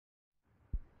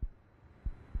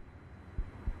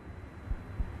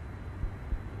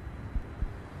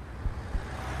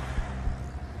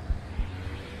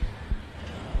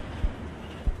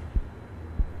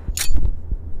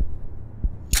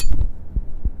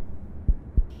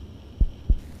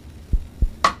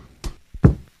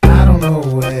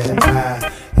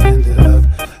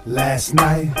last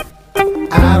night.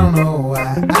 I don't know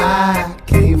why I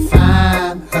can't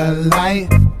find her light.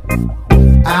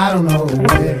 I don't know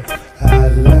where I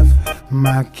left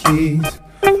my keys.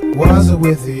 Was it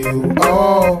with you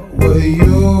or were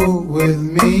you with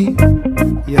me?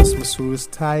 Yes, my suit is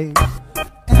tight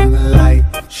and the light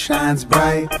shines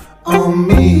bright on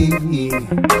me.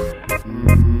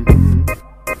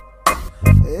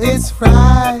 It's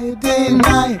Friday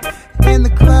night in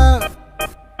the club,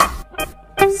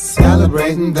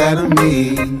 celebrating that I'm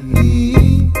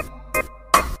me.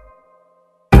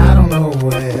 I don't know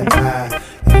where I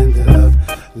ended up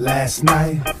last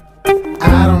night.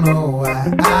 I don't know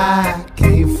why I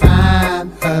can't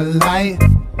find her light.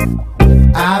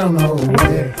 I don't know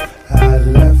where I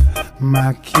left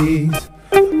my keys.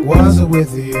 Was it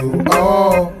with you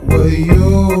or were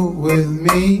you with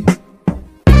me?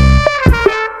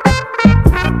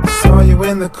 Saw you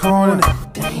in the corner,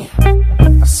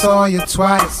 damn, I saw you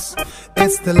twice.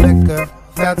 It's the liquor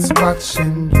that's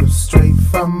watching you straight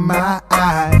from my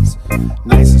eyes.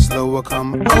 Nice and slow, I'll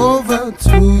come over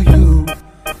to you,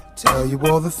 tell you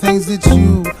all the things that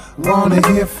you wanna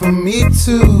hear from me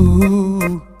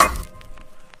too.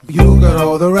 You got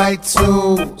all the right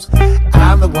tools,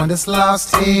 I'm the one that's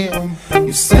lost here.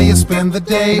 You say you spend the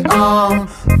day on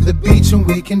the beach and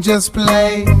we can just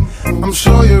play. I'm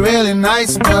sure you're really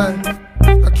nice, but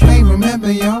I can't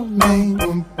remember your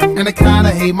name, and I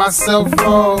kinda hate myself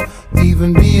for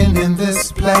even being in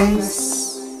this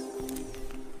place.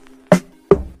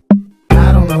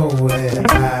 I don't know where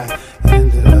I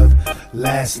ended up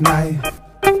last night.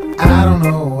 I don't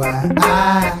know why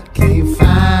I can't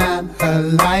find her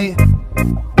light.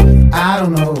 I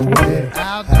don't know where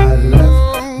I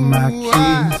left my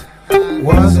keys.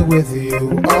 Was it with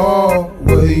you or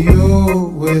were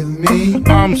you with me?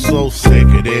 I'm so sick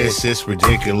of this, it's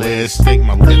ridiculous. Think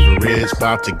my liver is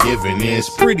about to give in. It's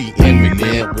pretty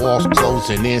imminent, walls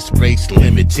closing in, space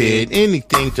limited.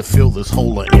 Anything to fill this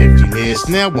hole of emptiness.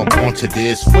 Now I'm onto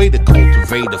this, way to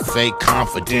cultivate a fake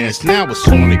confidence. Now it's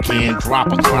on again, drop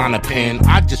a Clonopin.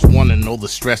 I just wanna know the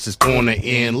stress is gonna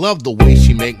end. Love the way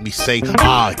she make me say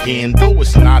ah again. Though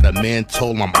it's not a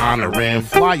mental I'm honoring.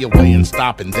 Fly away and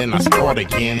stop and then I start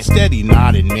again. Steady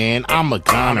nodding, man, I'm a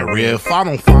goner if I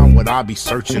don't find what I be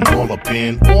searching all up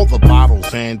in. All the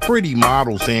bottles and pretty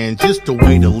models and just a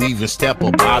way to leave and step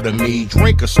up out of me.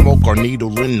 Drink or smoke or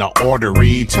needle in the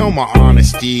artery. Tell my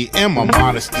honesty and my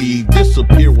modesty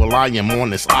disappear while I am on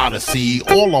this odyssey.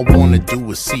 All I wanna do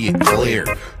is see it clear,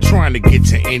 trying to get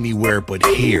to anywhere but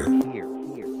here.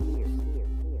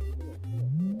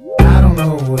 I don't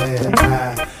know where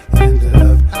I ended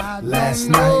up last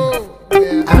night.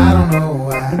 I don't know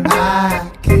why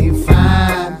I can't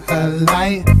find her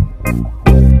light.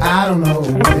 I don't know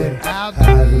where I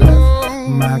left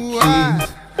my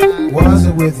keys. Was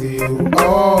it with you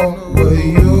or were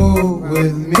you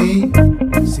with me?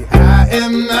 See, I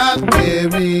am not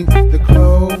wearing the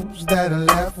clothes that I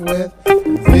left with.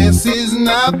 This is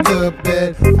not the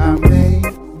bed I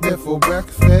made before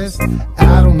breakfast.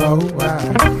 I don't know why.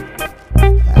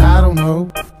 I don't know.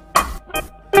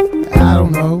 I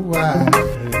don't know why.